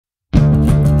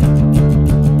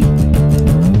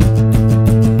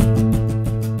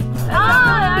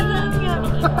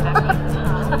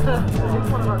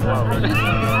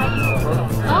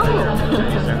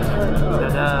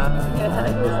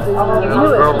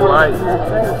Lite.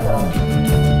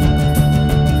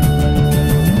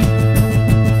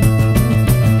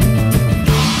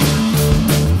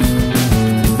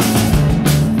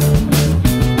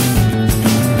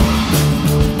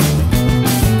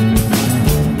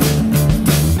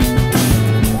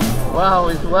 Wow,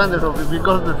 it's wonderful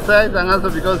because the size and also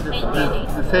because it's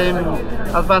the same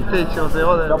advantage of the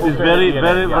other. It's very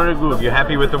good. You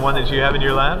happy with the one that you have in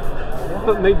your lab?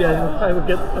 But maybe I will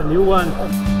get a new one.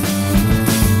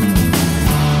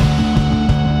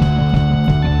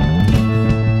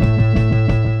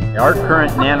 Our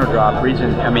current NanoDrop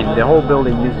region, I mean, the whole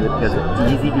building uses it because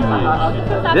it's easy to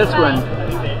use. This one,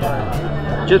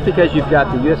 just because you've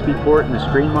got the USB port and the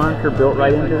screen monitor built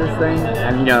right into this thing,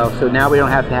 and you know, so now we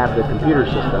don't have to have the computer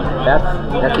system.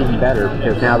 That's even better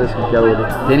because now this can go to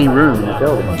any room in the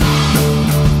building.